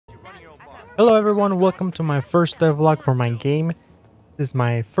Hello everyone, welcome to my first devlog for my game. This is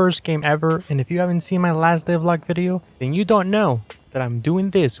my first game ever, and if you haven't seen my last devlog video, then you don't know that I'm doing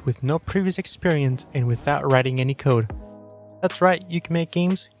this with no previous experience and without writing any code. That's right, you can make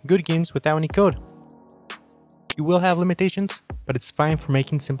games, good games, without any code. You will have limitations, but it's fine for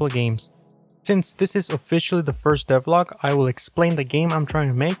making simple games. Since this is officially the first devlog, I will explain the game I'm trying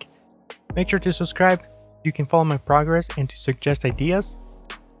to make. Make sure to subscribe, you can follow my progress and to suggest ideas.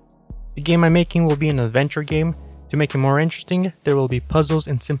 The game I'm making will be an adventure game. To make it more interesting, there will be puzzles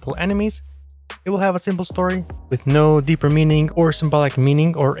and simple enemies. It will have a simple story with no deeper meaning or symbolic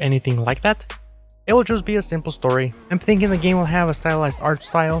meaning or anything like that. It will just be a simple story. I'm thinking the game will have a stylized art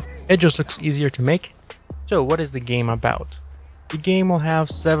style. It just looks easier to make. So what is the game about? The game will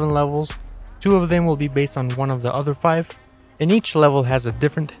have 7 levels. 2 of them will be based on one of the other 5. And each level has a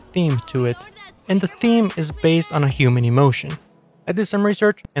different theme to it. And the theme is based on a human emotion. I did some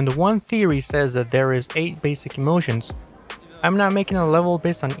research, and one theory says that there is 8 basic emotions. I'm not making a level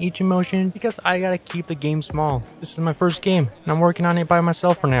based on each emotion because I gotta keep the game small. This is my first game, and I'm working on it by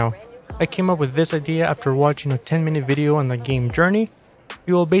myself for now. I came up with this idea after watching a 10-minute video on the game journey.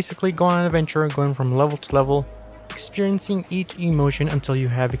 You will basically go on an adventure going from level to level, experiencing each emotion until you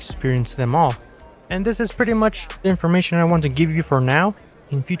have experienced them all. And this is pretty much the information I want to give you for now.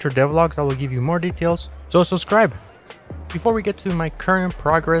 In future devlogs I will give you more details, so subscribe! Before we get to my current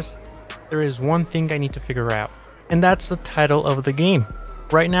progress, there is one thing I need to figure out, and that's the title of the game.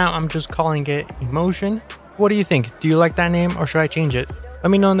 Right now I'm just calling it Emotion. What do you think? Do you like that name or should I change it? Let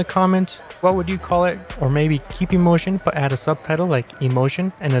me know in the comments, what would you call it? Or maybe keep Emotion but add a subtitle like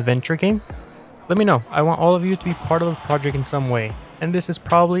Emotion, an adventure game? Let me know. I want all of you to be part of the project in some way, and this is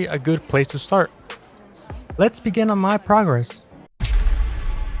probably a good place to start. Let's begin on my progress.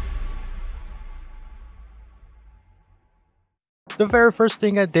 The very first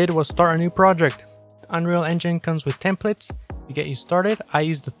thing I did was start a new project. Unreal Engine comes with templates to get you started. I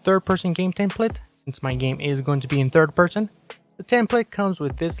used the third-person game template since my game is going to be in third person. The template comes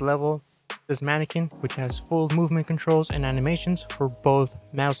with this level, this mannequin, which has full movement controls and animations for both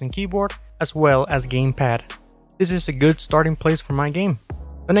mouse and keyboard, as well as gamepad. This is a good starting place for my game.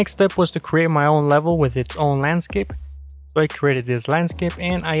 The next step was to create my own level with its own landscape. So I created this landscape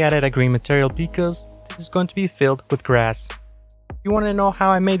and I added a green material because this is going to be filled with grass. If you want to know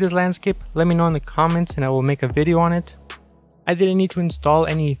how I made this landscape, let me know in the comments and I will make a video on it. I didn't need to install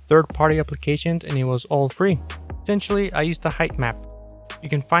any third-party applications and it was all free. Essentially, I used a height map. You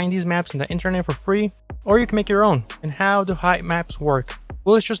can find these maps on the internet for free, or you can make your own. And how do height maps work?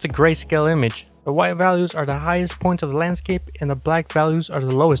 Well, it's just a grayscale image. The white values are the highest points of the landscape and the black values are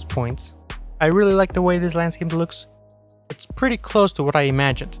the lowest points. I really like the way this landscape looks. It's pretty close to what I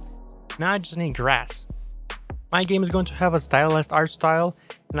imagined. Now I just need grass. My game is going to have a stylized art style,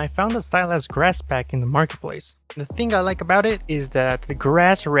 and I found a stylized grass pack in the marketplace. The thing I like about it is that the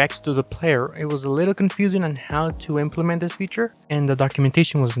grass reacts to the player. It was a little confusing on how to implement this feature, and the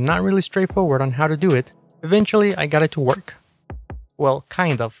documentation was not really straightforward on how to do it. Eventually, I got it to work. Well,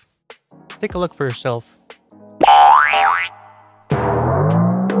 kind of. Take a look for yourself.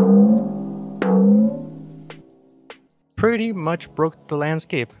 Pretty much broke the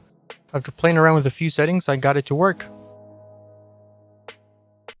landscape. After playing around with a few settings, I got it to work.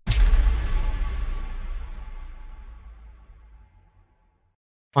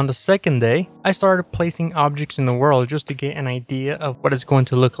 On the second day, I started placing objects in the world just to get an idea of what it's going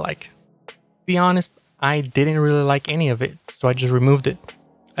to look like. To be honest, I didn't really like any of it, so I just removed it.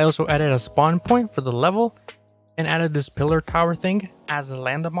 I also added a spawn point for the level and added this pillar tower thing as a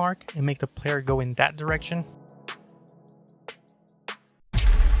landmark and make the player go in that direction.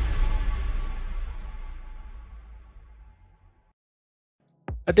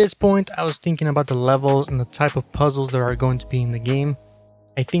 At this point, I was thinking about the levels and the type of puzzles there are going to be in the game.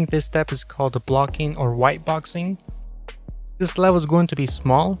 I think this step is called the blocking or white boxing. This level is going to be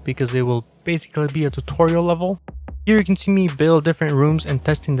small because it will basically be a tutorial level. Here you can see me build different rooms and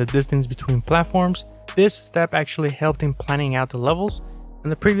testing the distance between platforms. This step actually helped in planning out the levels. On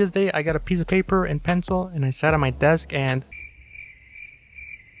the previous day, I got a piece of paper and pencil and I sat at my desk and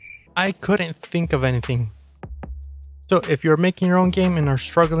I couldn't think of anything. So if you're making your own game and are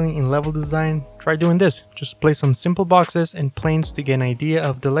struggling in level design, try doing this. Just place some simple boxes and planes to get an idea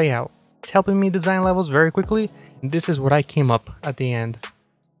of the layout. It's helping me design levels very quickly, and this is what I came up at the end.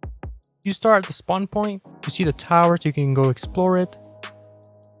 You start at the spawn point, you see the tower so you can go explore it.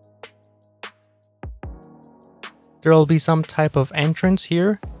 There will be some type of entrance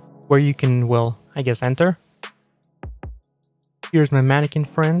here where you can, well, I guess enter. Here's my mannequin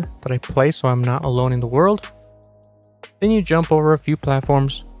friend that I place so I'm not alone in the world. Then you jump over a few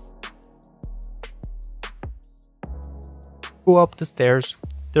platforms. Go up the stairs.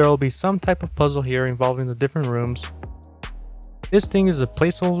 There will be some type of puzzle here involving the different rooms. This thing is a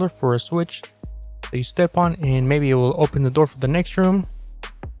placeholder for a switch that you step on and maybe it will open the door for the next room.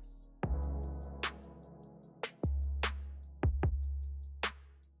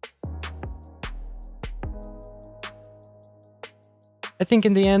 I think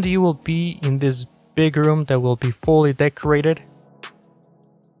in the end you will be in this big room that will be fully decorated.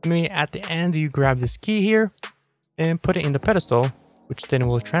 Maybe at the end you grab this key here and put it in the pedestal, which then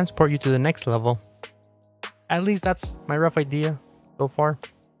will transport you to the next level. At least that's my rough idea so far.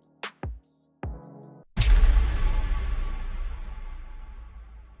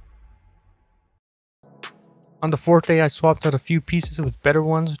 On the fourth day I swapped out a few pieces with better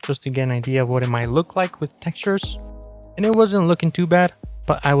ones just to get an idea of what it might look like with textures. And it wasn't looking too bad,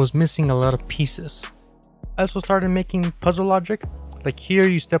 but I was missing a lot of pieces. I also started making puzzle logic. Like here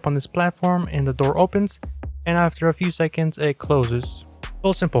you step on this platform and the door opens, and after a few seconds it closes.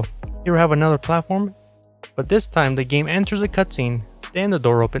 So simple. Here we have another platform, but this time the game enters a cutscene, then the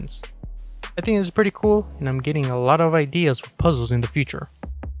door opens. I think this is pretty cool and I'm getting a lot of ideas for puzzles in the future.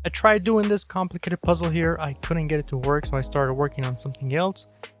 I tried doing this complicated puzzle here, I couldn't get it to work, so I started working on something else.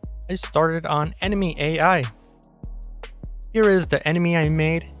 I started on enemy AI. Here is the enemy I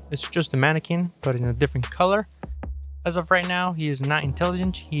made. It's just a mannequin, but in a different color. As of right now, he is not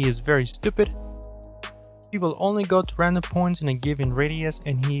intelligent, he is very stupid. He will only go to random points in a given radius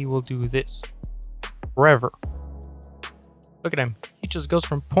and he will do this forever. Look at him, he just goes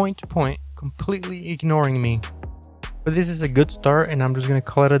from point to point, completely ignoring me. But this is a good start and I'm just gonna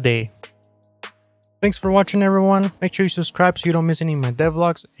call it a day. Thanks for watching everyone, make sure you subscribe so you don't miss any of my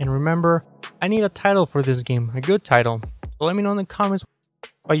devlogs, and remember, I need a title for this game, a good title. So let me know in the comments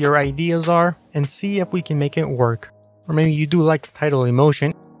what your ideas are and see if we can make it work. Or maybe you do like the title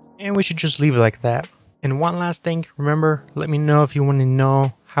Emotion and we should just leave it like that. And one last thing, remember, let me know if you want to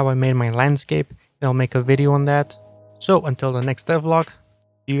know how I made my landscape and I'll make a video on that. So until the next devlog,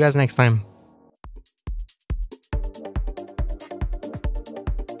 see you guys next time.